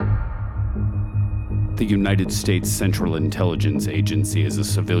The United States Central Intelligence Agency is a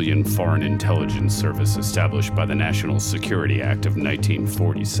civilian foreign intelligence service established by the National Security Act of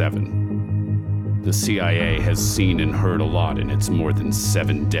 1947. The CIA has seen and heard a lot in its more than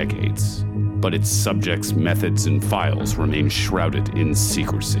 7 decades, but its subjects, methods, and files remain shrouded in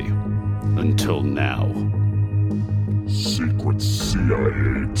secrecy. Until now. Secret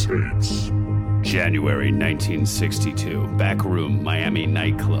CIA tapes. January 1962, backroom, Miami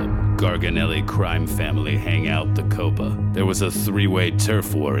nightclub. Garganelli crime family hang out the Copa. There was a 3-way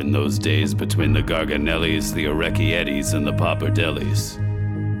turf war in those days between the Garganellis, the Orecchiettis, and the Papardellis.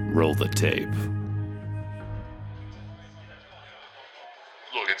 Roll the tape.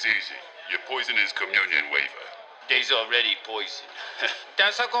 Look, it's easy. You poison his communion wafer. They's already poisoned.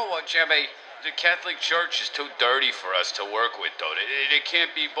 That's a good one, Jimmy. The Catholic Church is too dirty for us to work with, though. They can't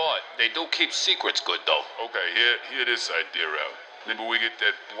be bought. They do keep secrets good, though. Okay, hear this idea out. Maybe we get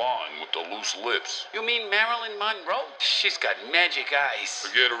that blonde with the loose lips. You mean Marilyn Monroe? She's got magic eyes.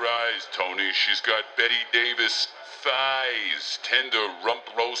 Forget her eyes, Tony. She's got Betty Davis thighs, tender rump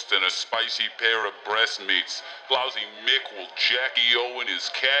roast, and a spicy pair of breast meats. Lousy Mick will Jackie O in his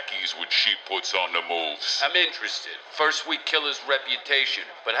khakis when she puts on the moves. I'm interested. First we kill his reputation,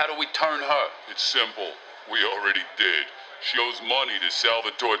 but how do we turn her? It's simple. We already did. She owes money to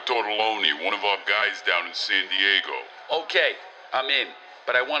Salvatore Tortelloni, one of our guys down in San Diego. Okay, I'm in.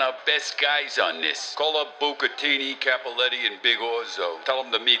 But I want our best guys on this. Call up Bucatini, Capoletti, and Big Orzo. Tell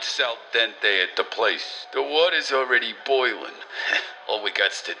them to meet Sal Dente at the place. The water's already boiling. All we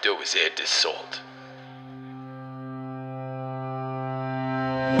got to do is add the salt.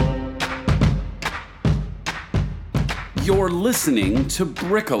 You're listening to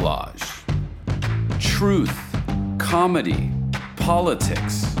Bricolage. Truth, comedy,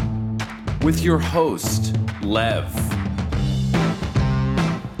 politics. With your host, Lev.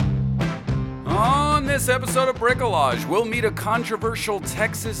 On this episode of Bricolage, we'll meet a controversial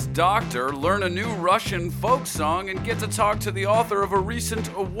Texas doctor, learn a new Russian folk song, and get to talk to the author of a recent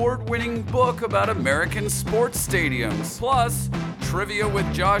award-winning book about American sports stadiums. Plus, trivia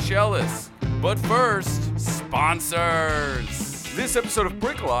with Josh Ellis. But first, sponsors! This episode of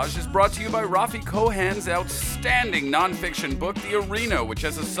Bricolage is brought to you by Rafi Kohan's outstanding nonfiction book, The Arena, which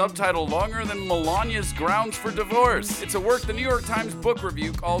has a subtitle longer than Melania's grounds for divorce. It's a work the New York Times Book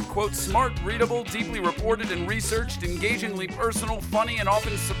Review called, quote, smart, readable, deeply reported and researched, engagingly personal, funny, and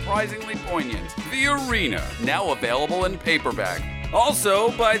often surprisingly poignant. The Arena, now available in paperback.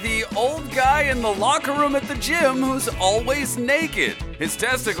 Also by the old guy in the locker room at the gym who's always naked. His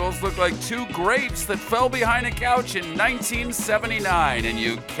testicles look like 2 grapes that fell behind a couch in 1979, and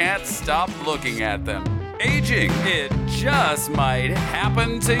you can't stop looking at them. Aging, it just might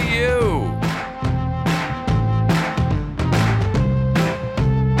happen to you.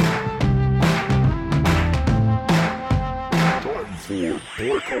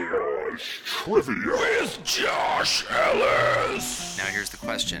 Bricolage Trivia With Josh Ellis. Now here's the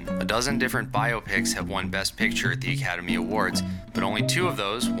question. A dozen different biopics have won Best Picture at the Academy Awards, but only 2 of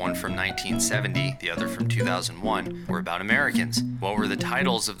those, one from 1970, the other from 2001, were about Americans. What were the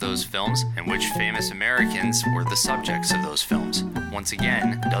titles of those films, and which famous Americans were the subjects of those films? Once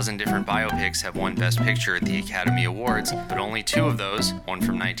again, a dozen different biopics have won Best Picture at the Academy Awards, but only 2 of those, one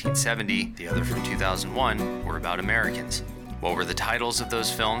from 1970, the other from 2001, were about Americans. What were the titles of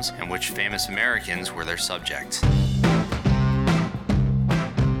those films, and which famous Americans were their subjects?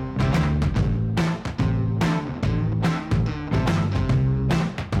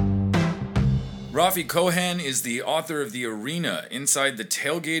 Rafi Kohan is the author of The Arena, inside the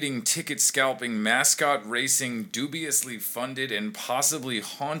tailgating, ticket-scalping, mascot racing, dubiously funded, and possibly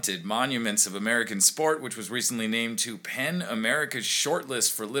haunted monuments of American sport, which was recently named to PEN America's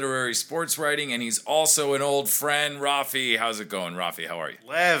shortlist for literary sports writing, and he's also an old friend. Rafi, how's it going? Rafi, how are you?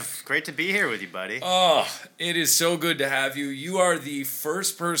 Lev, great to be here with you, buddy. Oh, it is so good to have you. You are the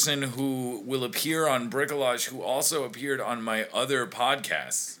first person who will appear on Bricolage who also appeared on my other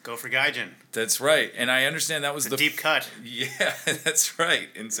podcasts. Go for Gaijin. That's right, and I understand that was the deep cut. Yeah, that's right.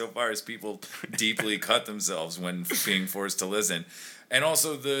 Insofar as people deeply cut themselves when being forced to listen, and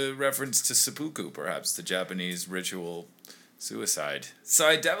also the reference to seppuku, perhaps the Japanese ritual suicide. So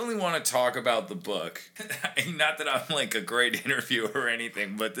I definitely want to talk about the book. Not that I'm like a great interviewer or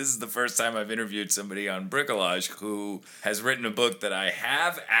anything, but this is the first time I've interviewed somebody on Bricolage who has written a book that I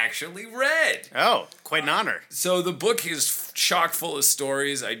have actually read. Oh, quite an honor. So the book is chock full of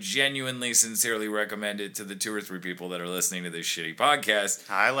stories. I genuinely, sincerely recommend it to the 2 or 3 people that are listening to this shitty podcast.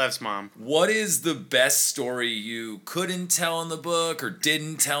 Hi, Lev's mom. What is the best story you couldn't tell in the book or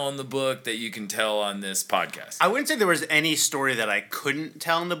didn't tell in the book that you can tell on this podcast? I wouldn't say there was any story that I couldn't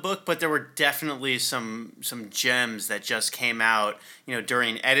tell in the book, but there were definitely some gems that just came out,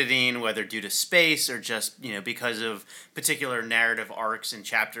 during editing, whether due to space or just, because of particular narrative arcs and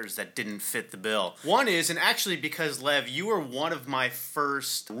chapters that didn't fit the bill. One is, and actually because, Lev, you were one of my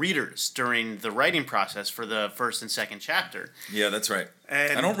first readers during the writing process for the first and second chapter. Yeah, that's right.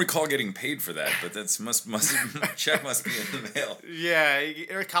 And I don't recall getting paid for that, but that's check must be in the mail. yeah, you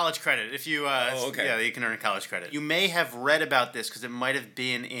earn college credit if you. Okay. Yeah, you can earn college credit. You may have read about this because it might have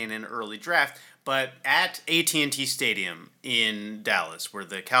been in an early draft. But at AT&T Stadium in Dallas, where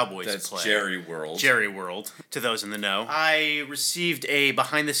the Cowboys play. Jerry World. Jerry World, to those in the know. I received a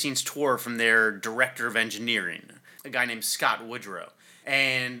behind-the-scenes tour from their director of engineering, a guy named Scott Woodrow.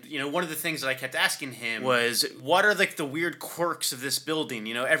 And, one of the things that I kept asking him was, what are the weird quirks of this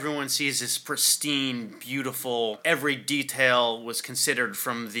building? Everyone sees this pristine, beautiful, every detail was considered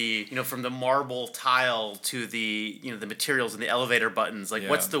from the marble tile to the materials and the elevator buttons.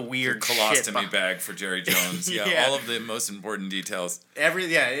 What's the weird colostomy shit bag for Jerry Jones. Yeah. All of the most important details.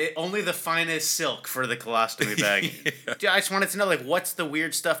 Only the finest silk for the colostomy bag. Yeah, I just wanted to know, what's the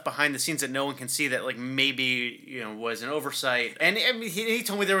weird stuff behind the scenes that no one can see that, maybe, was an oversight. And, I mean, he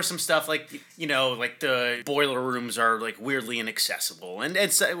told me there was some stuff the boiler rooms are, weirdly inaccessible. And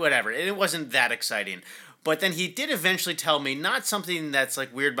it's whatever. And it wasn't that exciting. But then he did eventually tell me, not something that's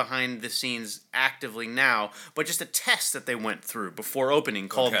weird behind the scenes actively now, but just a test that they went through before opening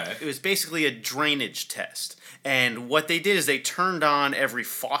called, It was basically a drainage test. And what they did is they turned on every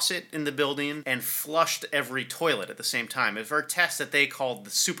faucet in the building and flushed every toilet at the same time. It was for a test that they called the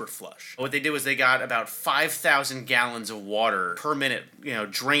super flush. What they did was they got about 5,000 gallons of water per minute,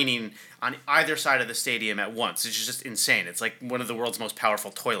 draining on either side of the stadium at once. It's just insane. It's one of the world's most powerful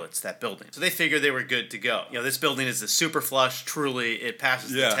toilets, that building. So they figured they were good to go. This building is the super flush. Truly, it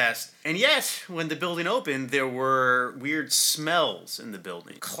passes the test. And yet, when the building opened, there were weird smells in the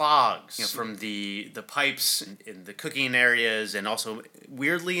building. Clogs, from the pipes in the cooking areas, and also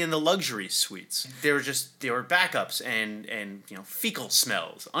weirdly in the luxury suites. There were backups and fecal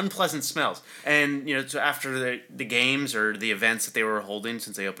smells, unpleasant smells. And so after the games or the events that they were holding,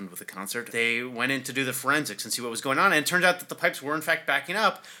 since they opened with a concert, they went in to do the forensics and see what was going on. And it turned out that the pipes were in fact backing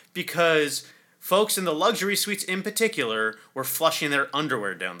up because folks in the luxury suites in particular were flushing their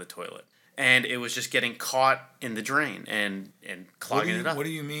underwear down the toilet. And it was just getting caught in the drain and clogging it up. What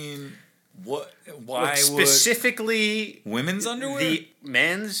do you mean? What? Why specifically women's underwear? The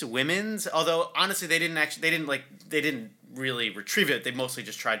men's, women's. Although honestly, they didn't really retrieve it. They mostly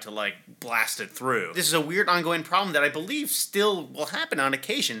just tried to blast it through. This is a weird ongoing problem that I believe still will happen on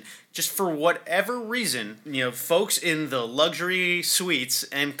occasion. Just for whatever reason, folks in the luxury suites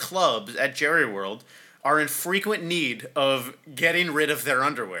and clubs at Jerry World are in frequent need of getting rid of their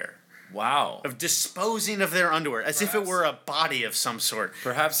underwear. Wow. Of disposing of their underwear, as if it were a body of some sort.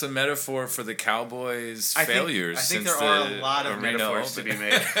 Perhaps a metaphor for the Cowboys' failures. I think there are a lot of metaphors to be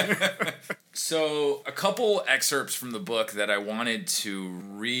made. So, a couple excerpts from the book that I wanted to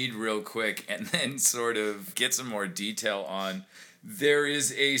read real quick and then sort of get some more detail on. There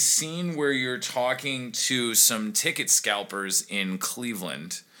is a scene where you're talking to some ticket scalpers in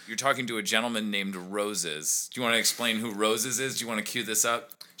Cleveland. You're talking to a gentleman named Roses. Do you want to explain who Roses is? Do you want to cue this up?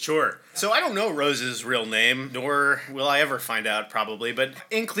 Sure. So I don't know Rose's real name, nor will I ever find out probably, but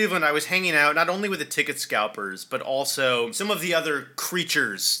in Cleveland I was hanging out not only with the ticket scalpers, but also some of the other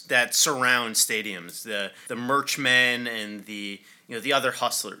creatures that surround stadiums, the merch men and the other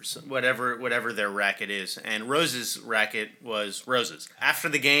hustlers, whatever their racket is. And Rose's racket was roses. After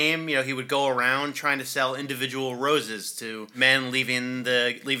the game, he would go around trying to sell individual roses to men leaving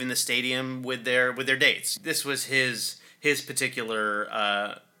the stadium with their dates. This was his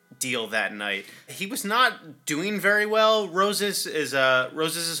particular deal that night. He was not doing very well. Roses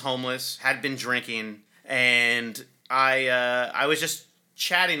is homeless, had been drinking, and I was just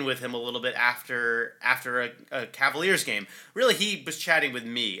chatting with him a little bit after a Cavaliers game. Really, he was chatting with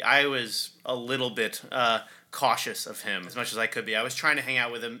me. I was a little bit cautious of him as much as I could be. I was trying to hang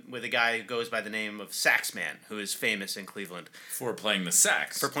out with a guy who goes by the name of Saxman, who is famous in Cleveland for playing the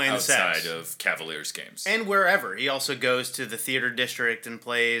sax. Outside of Cavaliers games and wherever. He also goes to the theater district and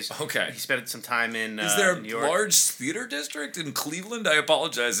plays. Okay, he spent some time in. Is there New York. A large theater district in Cleveland? I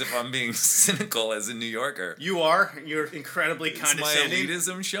apologize if I'm being cynical as a New Yorker. You are. You're incredibly condescending. Is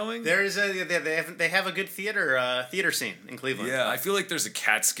my elitism showing? There is they have a good theater scene in Cleveland. Yeah, I feel like there's a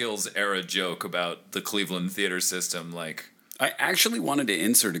Catskills era joke about the Cleveland theater system. I actually wanted to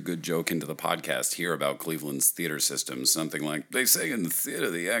insert a good joke into the podcast here about Cleveland's theater system. Something like, they say in the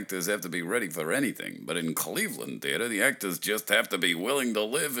theater the actors have to be ready for anything, but in Cleveland theater the actors just have to be willing to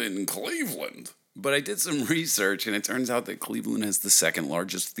live in Cleveland. But I did some research, and it turns out that Cleveland has the second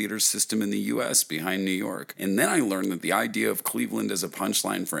largest theater system in the U.S. behind New York. And then I learned that the idea of Cleveland as a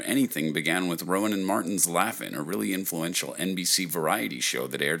punchline for anything began with Rowan and Martin's Laugh-In, a really influential NBC variety show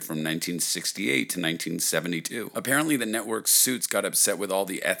that aired from 1968 to 1972. Apparently, the network's Suits got upset with all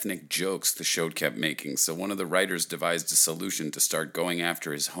the ethnic jokes the show kept making, so one of the writers devised a solution to start going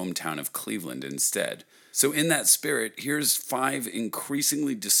after his hometown of Cleveland instead. So in that spirit, here's 5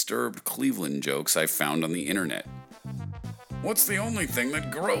 increasingly disturbed Cleveland jokes I found on the internet. What's the only thing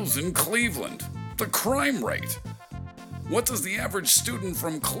that grows in Cleveland? The crime rate. What does the average student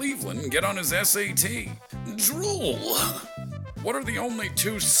from Cleveland get on his SAT? Drool. What are the only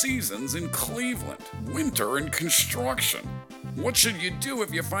 2 seasons in Cleveland? Winter and construction. What should you do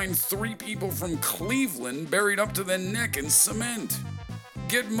if you find 3 people from Cleveland buried up to their neck in cement?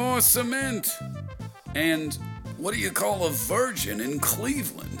 Get more cement. And what do you call a virgin in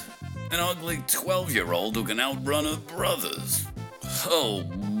Cleveland? An ugly 12-year-old who can outrun her brothers. Oh,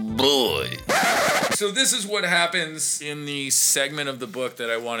 boy. So this is what happens in the segment of the book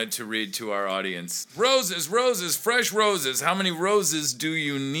that I wanted to read to our audience. Roses, roses, fresh roses. How many roses do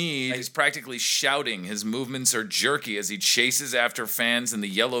you need? He's practically shouting. His movements are jerky as he chases after fans in the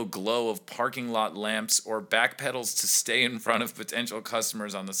yellow glow of parking lot lamps or backpedals to stay in front of potential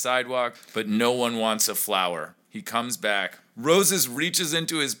customers on the sidewalk, but no one wants a flower. He comes back. Roses reaches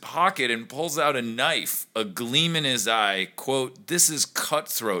into his pocket and pulls out a knife, a gleam in his eye. Quote, "This is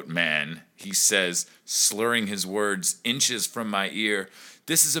cutthroat, man," he says, slurring his words inches from my ear.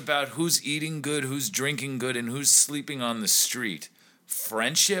 "This is about who's eating good, who's drinking good, and who's sleeping on the street.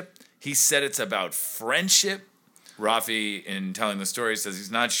 Friendship? He said it's about friendship?" Rafi, in telling the story, says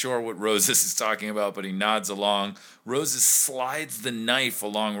he's not sure what Roses is talking about, but he nods along. Roses slides the knife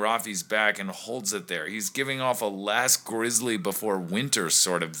along Rafi's back and holds it there. He's giving off a last grizzly before winter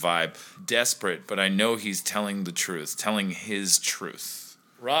sort of vibe. Desperate, but I know he's telling the truth, telling his truth.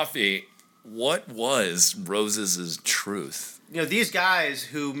 Rafi, what was Roses' truth? You know, these guys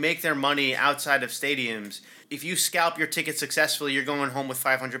who make their money outside of stadiums, if you scalp your ticket successfully, you're going home with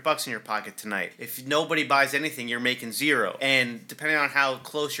 $500 in your pocket tonight. If nobody buys anything, you're making zero. And depending on how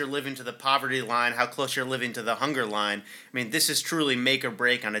close you're living to the poverty line, how close you're living to the hunger line, I mean, this is truly make or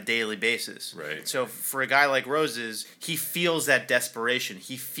break on a daily basis. Right. So for a guy like Roses, he feels that desperation.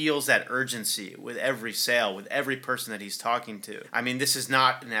 He feels that urgency with every sale, with every person that he's talking to. I mean, this is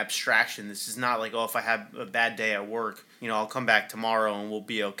not an abstraction. This is not like, oh, if I have a bad day at work, you know, I'll come back tomorrow and we'll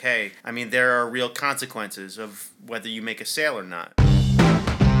be okay. I mean, there are real consequences of whether you make a sale or not.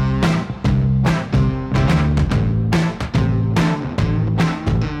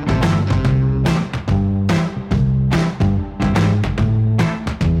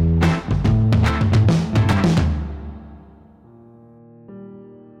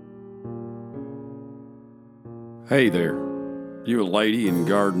 Hey there. You a lady in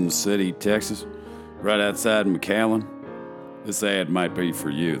Garden City, Texas? Right outside McAllen? This ad might be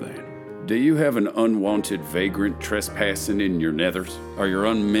for you then. Do you have an unwanted vagrant trespassing in your nethers? Are your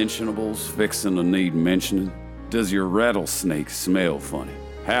unmentionables fixing to need mentioning? Does your rattlesnake smell funny?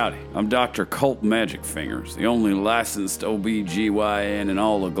 Howdy, I'm Dr. Colt Magic Fingers, the only licensed OBGYN in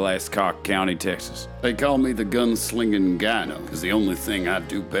all of Glasscock County, Texas. They call me the gunslinging gyno, because the only thing I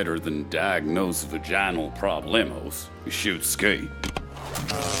do better than diagnose vaginal problemos is shoot skate.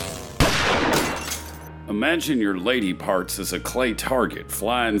 Imagine your lady parts as a clay target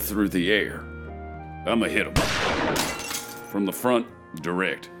flying through the air. I'ma hit 'em. From the front,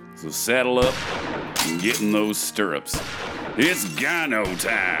 direct. So saddle up and get in those stirrups. It's gyno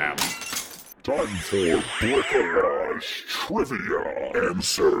time! Time for Bricolage Trivia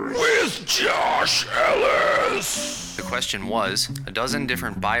Answers With Josh Ellis. The question was, a dozen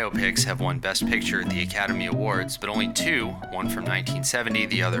different biopics have won Best Picture at the Academy Awards, but only 2, one from 1970,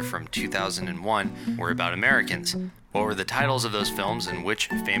 the other from 2001, were about Americans. What were the titles of those films and which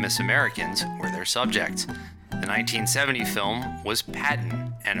famous Americans were their subjects? The 1970 film was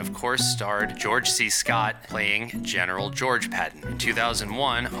Patton, and of course starred George C. Scott playing General George Patton. In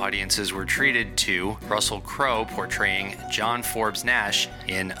 2001, audiences were treated to Russell Crowe portraying John Forbes Nash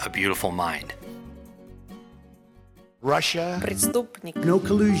in A Beautiful Mind. Russia. Преступник. No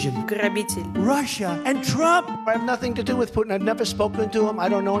collusion. Грабитель. Russia and Trump. I have nothing to do with Putin. I've never spoken to him. I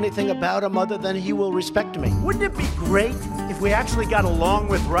don't know anything about him other than he will respect me. Wouldn't it be great if we actually got along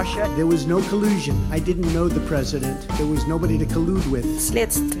with Russia? There was no collusion. I didn't know the president. There was nobody to collude with.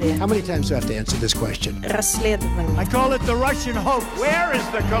 Следствие. How many times do I have to answer this question? Расследование. I call it the Russian hoax. Where is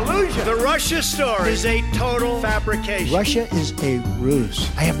the collusion? The Russia story is a total fabrication. Russia is a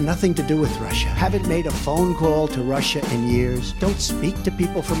ruse. I have nothing to do with Russia. Haven't made a phone call to Russia Russia in years. Don't speak to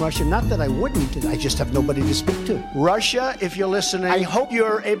people from Russia. Not that I wouldn't, I just have nobody to speak to. Russia, if you're listening, I hope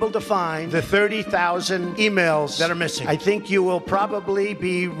you're able to find the 30,000 emails that are missing. I think you will probably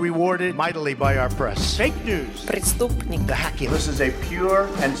be rewarded mightily by our press. Fake news. Преступник. The hacking. This is a pure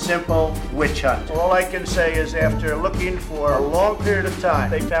and simple witch hunt. All I can say is after looking for a long period of time,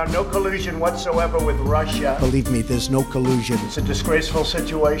 they found no collusion whatsoever with Russia. Believe me, there's no collusion. It's a disgraceful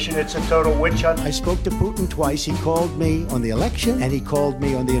situation. It's a total witch hunt. I spoke to Putin twice. He called me on the election and he called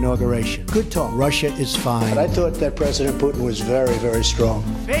me on the inauguration. Good talk. Russia is fine. But I thought that President Putin was very, very strong.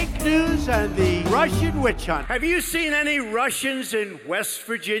 Fake news and the Russian witch hunt. Have you seen any Russians in West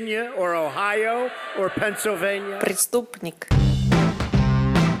Virginia or Ohio or Pennsylvania? Преступник.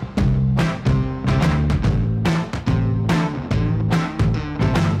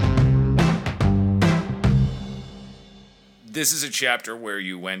 This is a chapter where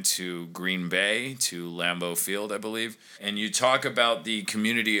you went to Green Bay, to Lambeau Field, I believe, and you talk about the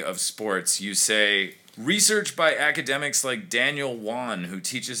community of sports. You say, research by academics like Daniel Wan, who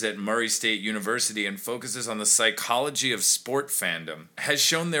teaches at Murray State University and focuses on the psychology of sport fandom, has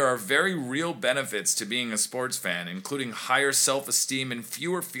shown there are very real benefits to being a sports fan, including higher self-esteem and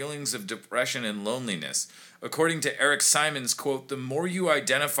fewer feelings of depression and loneliness. According to Eric Simons, quote, the more you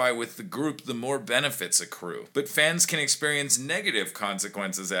identify with the group, the more benefits accrue. But fans can experience negative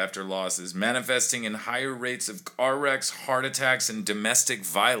consequences after losses, manifesting in higher rates of car wrecks, heart attacks, and domestic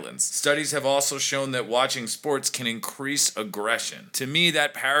violence. Studies have also shown that watching sports can increase aggression. To me,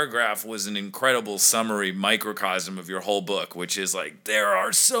 that paragraph was an incredible summary microcosm of your whole book, which is like, there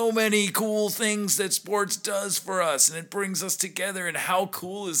are so many cool things that sports does for us, and it brings us together, and how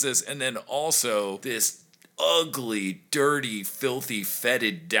cool is this? And then also this ugly, dirty, filthy,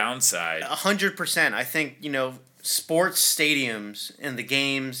 fetid downside. 100%. I think, sports stadiums and the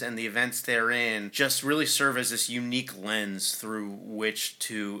games and the events therein just really serve as this unique lens through which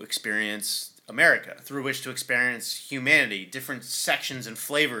to experience America, through which to experience humanity, different sections and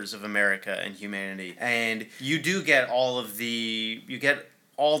flavors of America and humanity. And you do get all the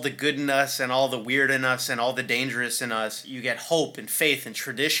good in us and all the weird in us and all the dangerous in us. You get hope and faith and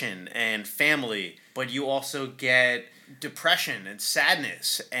tradition and family, but you also get depression and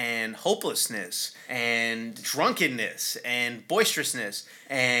sadness and hopelessness and drunkenness and boisterousness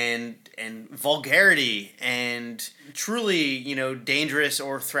and vulgarity and truly, dangerous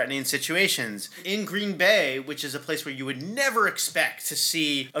or threatening situations. In Green Bay, which is a place where you would never expect to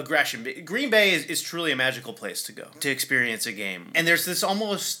see aggression, Green Bay is truly a magical place to go to experience a game. And there's this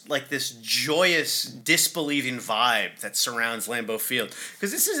almost like this joyous, disbelieving vibe that surrounds Lambeau Field.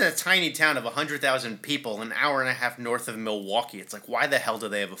 Because this is a tiny town of 100,000 people, an hour and a half north of Milwaukee. It's like, why the hell do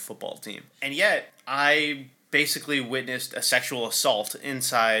they have a football team? And yet, I basically witnessed a sexual assault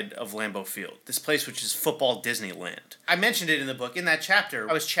inside of Lambeau Field, this place which is football Disneyland. I mentioned it in the book. In that chapter,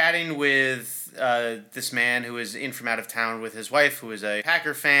 I was chatting with this man who was in from out of town with his wife, who is a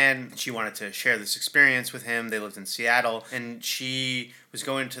Packer fan. She wanted to share this experience with him. They lived in Seattle, and she was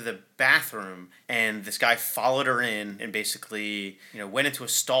going to the bathroom, and this guy followed her in and basically, went into a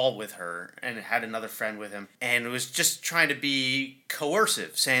stall with her and had another friend with him, and was just trying to be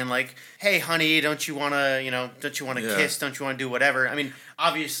coercive, saying like, "Hey, honey, don't you want to kiss? Don't you want to do whatever?" I mean,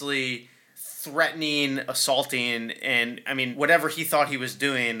 obviously threatening, assaulting, and whatever he thought he was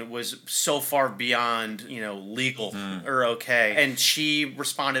doing was so far beyond, legal or okay. And she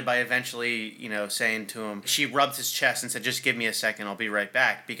responded by eventually, saying to him, she rubbed his chest and said, "Just give me a second, I'll be right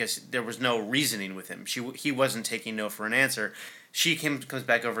back," because there was no reasoning with him. He wasn't taking no for an answer. She comes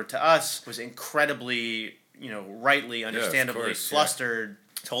back over to us, was incredibly, rightly, understandably flustered,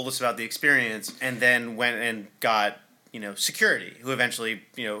 told us about the experience, and then went and got security, who eventually,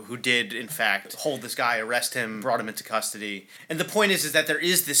 who did, in fact, hold this guy, arrest him, brought him into custody. And the point is that there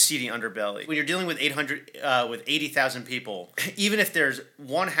is this seedy underbelly. When you're dealing with 80,000 people, even if there's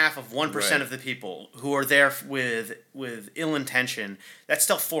 0.5% of the people who are there with ill intention, that's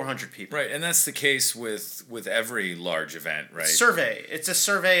still 400 people. Right, and that's the case with every large event, right? Survey. It's a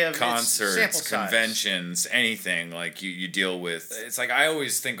survey of concerts, conventions, anything. Like you deal with. It's like I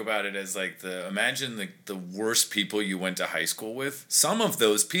always think about it as like imagine the worst people you went to high school with. Some of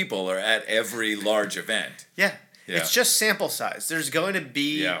those people are at every large event. Yeah. It's just sample size. There's going to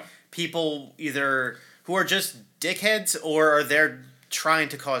be people either who are just dickheads or are there trying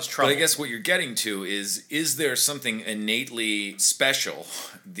to cause trouble. But I guess what you're getting to is there something innately special,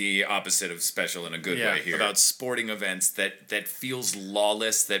 the opposite of special in a good way here, about sporting events that feels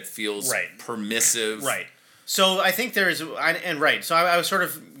lawless, that feels permissive? Right. So I think there's, so I was sort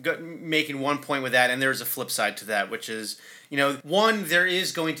of making one point with that, and there's a flip side to that, which is, one, there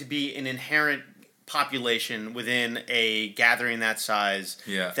is going to be an inherent population within a gathering that size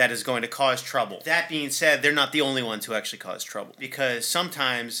Yeah. that is going to cause trouble. That being said, they're not the only ones who actually cause trouble, because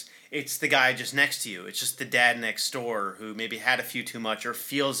sometimes it's the guy just next to you. It's just the dad next door who maybe had a few too much or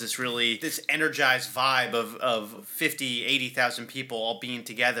feels this energized vibe of 50, 80,000 people all being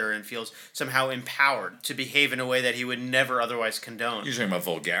together and feels somehow empowered to behave in a way that he would never otherwise condone. You're talking about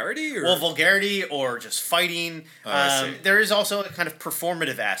vulgarity? Or? Well, vulgarity or just fighting. I see. There is also a kind of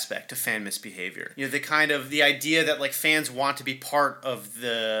performative aspect to fan misbehavior. You know, the idea that like fans want to be part of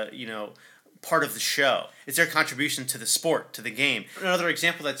the show. It's their contribution to the sport, to the game. Another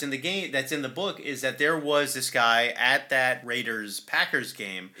example that's in the book, is that there was this guy at that Raiders-Packers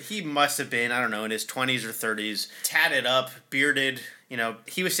game. He must have been, I don't know, in his 20s or 30s, tatted up, bearded. You know,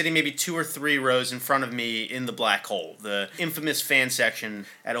 he was sitting maybe 2 or 3 rows in front of me in the black hole, the infamous fan section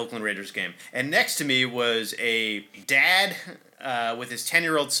at Oakland Raiders game. And next to me was a dad with his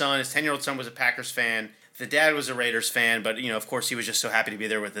 10-year-old son. His 10-year-old son was a Packers fan. The dad was a Raiders fan, but, of course, he was just so happy to be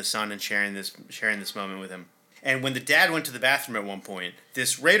there with his son and sharing this moment with him. And when the dad went to the bathroom at one point,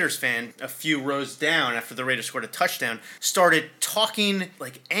 this Raiders fan, a few rows down after the Raiders scored a touchdown, started talking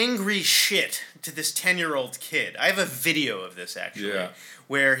like angry shit to this 10-year-old kid. I have a video of this, actually. Yeah.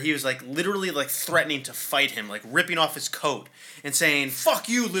 Where he was like literally like threatening to fight him, like ripping off his coat and saying, "Fuck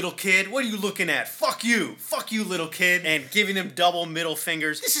you, little kid. What are you looking at? Fuck you, little kid," and giving him double middle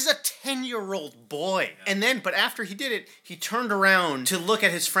fingers. This is a 10-year-old boy. And then, but after he did it, he turned around to look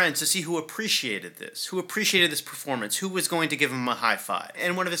at his friends to see who appreciated this performance, who was going to give him a high five.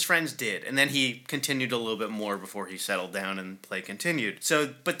 And one of his friends did. And then he continued a little bit more before he settled down and play continued.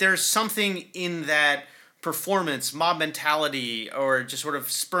 So, but there's something in that performance, mob mentality, or just sort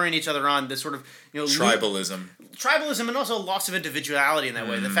of spurring each other on, this sort of, tribalism, and also loss of individuality in that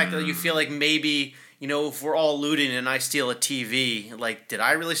way. The fact that you feel like maybe, if we're all looting and I steal a TV, like, did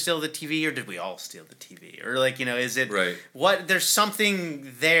I really steal the TV, or did we all steal the TV? Or like, is it right? What, there's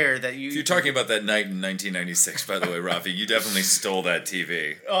something there that you... If you're talking about that night in 1996, by the way, Rafi, you definitely stole that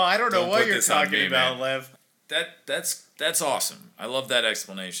TV. Oh, I don't know what you're talking about, man. Lev. That's awesome. I love that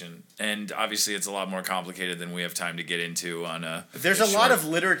explanation, and obviously it's a lot more complicated than we have time to get into on a. There's a lot of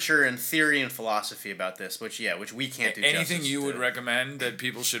literature and theory and philosophy about this, which we can't do. Anything you would recommend that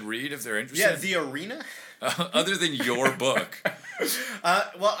people should read if they're interested? Yeah, The Arena. Other than your book.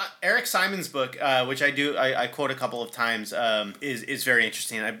 Eric Simon's book, which I quote a couple of times, is very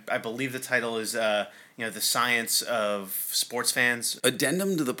interesting. I believe the title is. The Science of Sports Fans.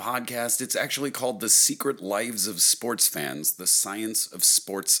 Addendum to the podcast, it's actually called The Secret Lives of Sports Fans, The Science of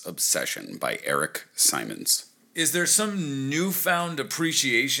Sports Obsession by Eric Simons. Is there some newfound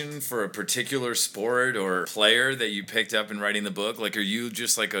appreciation for a particular sport or player that you picked up in writing the book? Like, are you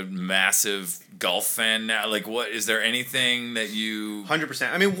just like a massive golf fan now? Like, what, is there anything that you...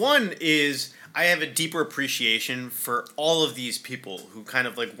 100%. I mean, one is... I have a deeper appreciation for all of these people who kind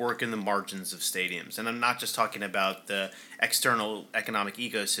of like work in the margins of stadiums. And I'm not just talking about the external economic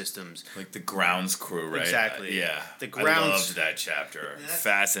ecosystems. Like the grounds crew, right? Exactly. Yeah. The grounds... I loved that chapter.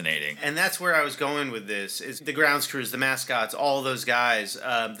 Fascinating. And that's where I was going with this, is the grounds crews, the mascots, all those guys,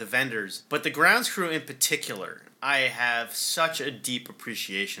 the vendors. But the grounds crew in particular, I have such a deep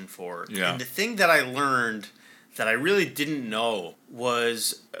appreciation for. Yeah. And the thing that I learned that I really didn't know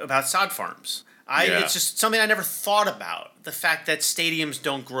was about sod farms. It's just something I never thought about. The fact that stadiums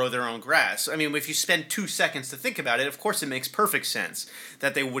don't grow their own grass. I mean, if you spend 2 seconds to think about it, of course it makes perfect sense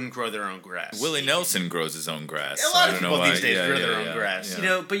that they wouldn't grow their own grass. Willie Nelson grows his own grass. A lot of people these days grow their own grass.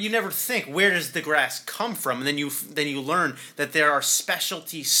 Yeah. But you never think, where does the grass come from? And then you learn that there are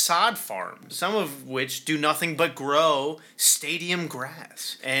specialty sod farms, some of which do nothing but grow stadium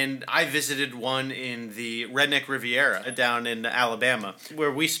grass. And I visited one in the Redneck Riviera down in Alabama,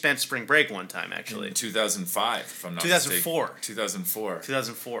 where we spent spring break one time, actually. In 2005, if I'm not 2004.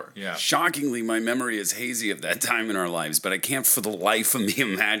 2004. Yeah. Shockingly, my memory is hazy of that time in our lives, but I can't for the life of me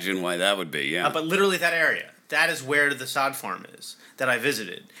imagine why that would be, yeah. But literally that area, that is where the sod farm is that I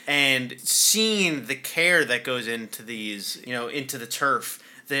visited. And seeing the care that goes into these, into the turf,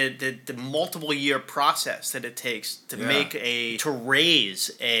 the multiple year process that it takes to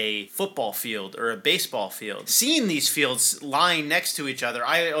raise a football field or a baseball field. Seeing these fields lying next to each other,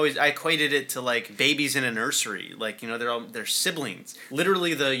 I equated it to like babies in a nursery. Like, they're siblings.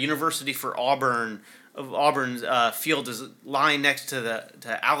 Literally, the University for Auburn Auburn's field is lying next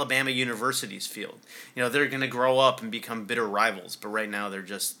to Alabama University's field. You know, they're going to grow up and become bitter rivals, but right now they're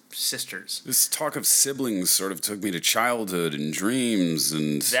just sisters. This talk of siblings sort of took me to childhood and dreams,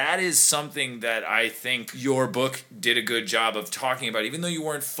 and that is something that I think your book did a good job of talking about. Even though you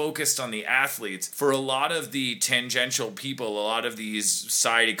weren't focused on the athletes, for a lot of the tangential people, a lot of these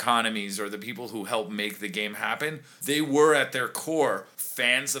side economies or the people who help make the game happen, they were at their core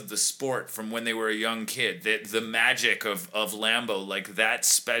fans of the sport from when they were a young kid. The magic of Lambeau, like that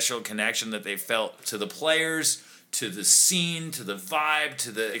special connection that they felt to the players, to the scene, to the vibe,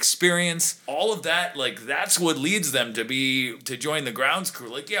 to the experience, all of that, like that's what leads them to join the grounds crew.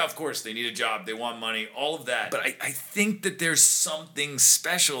 Like, yeah, of course, they need a job, they want money, all of that. But I think that there's something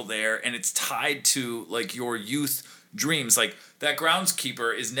special there, and it's tied to like your youth dreams. Like, that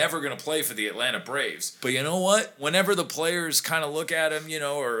groundskeeper is never going to play for the Atlanta Braves. But you know what? Whenever the players kind of look at him, you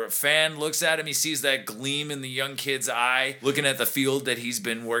know, or a fan looks at him, he sees that gleam in the young kid's eye, looking at the field that he's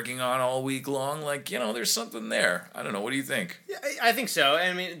been working on all week long. Like, you know, there's something there. I don't know. What do you think? Yeah, I think so.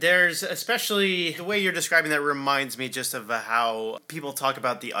 I mean, there's especially the way you're describing that reminds me just of how people talk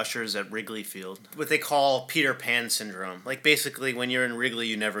about the ushers at Wrigley Field, what they call Peter Pan syndrome. Like, basically, when you're in Wrigley,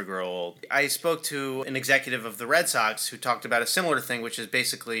 you never grow old. I spoke to an executive of the Red Sox who talked about a similar thing, which is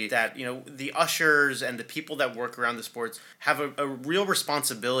basically that, you know, the ushers and the people that work around the sports have a real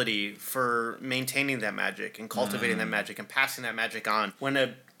responsibility for maintaining that magic and cultivating that magic and passing that magic on. When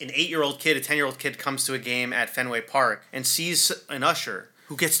an 8-year-old kid, a 10-year-old kid comes to a game at Fenway Park and sees an usher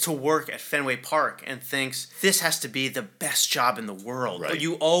who gets to work at Fenway Park and thinks, this has to be the best job in the world. Right.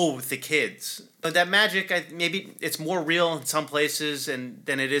 You owe the kids. But that magic, maybe it's more real in some places than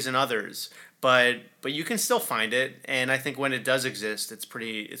it is in others. But you can still find it, and I think when it does exist, it's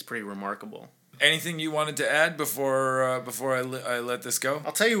pretty remarkable. Anything you wanted to add before I let this go?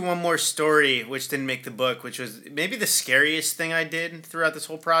 I'll tell you one more story which didn't make the book, which was maybe the scariest thing I did throughout this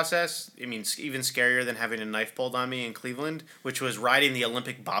whole process. I mean, even scarier than having a knife pulled on me in Cleveland, which was riding the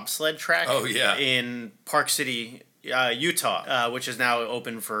Olympic bobsled track. Oh, yeah. In Park City, Utah, which is now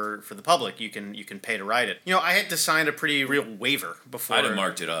open for the public. You can pay to ride it. You know, I had to sign a pretty real waiver before. I'd have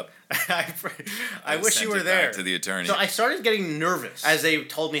marked it up. I wish you were there. Back to the attorney. So I started getting nervous as they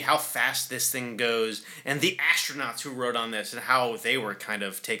told me how fast this thing goes, and the astronauts who rode on this, and how they were kind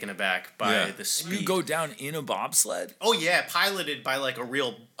of taken aback by the speed. You go down in a bobsled? Oh yeah, piloted by like a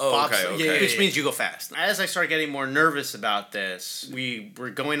real bobsled. Okay. Yeah, which means you go fast. As I started getting more nervous about this, we were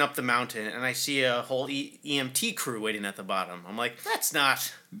going up the mountain, and I see a whole EMT crew waiting at the bottom. I'm like, that's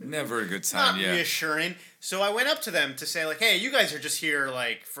not never a good sign. Not reassuring. So I went up to them to say, like, hey, you guys are just here,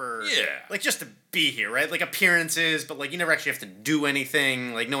 like, for... Yeah. Like, just to be here, right? Like, appearances, but, like, you never actually have to do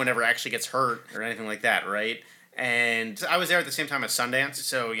anything. Like, no one ever actually gets hurt or anything like that, right? And I was there at the same time as Sundance,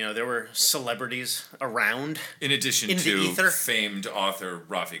 so, you know, there were celebrities around. In addition to famed author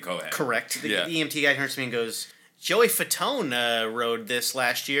Rafi Kohan. Correct. The EMT guy turns to me and goes, Joey Fatone rode this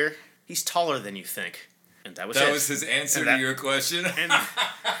last year. He's taller than you think. And that was it. That was his answer to your question?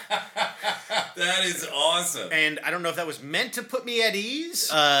 That is awesome. And I don't know if that was meant to put me at ease,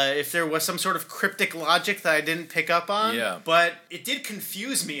 if there was some sort of cryptic logic that I didn't pick up on. Yeah. But it did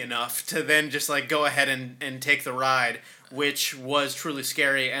confuse me enough to then just like go ahead and take the ride, which was truly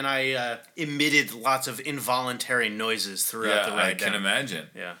scary. And I emitted lots of involuntary noises throughout the ride. I can imagine.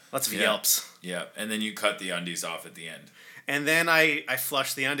 Yeah. Lots of yelps. Yeah. And then you cut the undies off at the end. And then I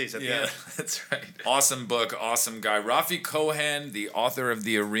flushed the undies at the end. That's right. Awesome book, awesome guy. Rafi Kohan, the author of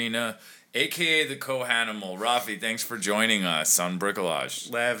The Arena, a.k.a. the Kohanimal. Rafi, thanks for joining us on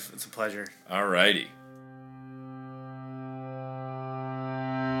Bricolage. Lev, it's a pleasure. All righty.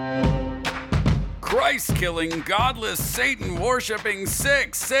 Christ-killing, godless, Satan-worshipping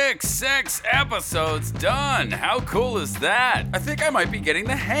 666 episodes done. How cool is that? I think I might be getting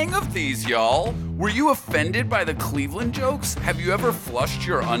the hang of these, y'all. Were you offended by the Cleveland jokes? Have you ever flushed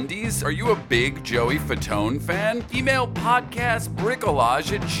your undies? Are you a big Joey Fatone fan? Email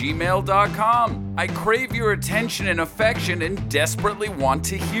podcastbricolage@gmail.com. I crave your attention and affection and desperately want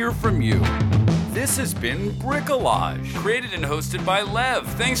to hear from you. This has been Bricolage, created and hosted by Lev.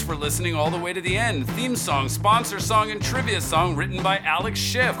 Thanks for listening all the way to the end. Theme song, sponsor song, and trivia song written by Alex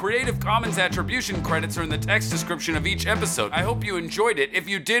Schiff. Creative Commons attribution credits are in the text description of each episode. I hope you enjoyed it. If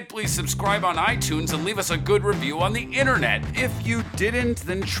you did, please subscribe on iTunes and leave us a good review on the internet. If you didn't,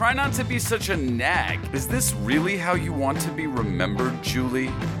 then try not to be such a nag. Is this really how you want to be remembered, Julie?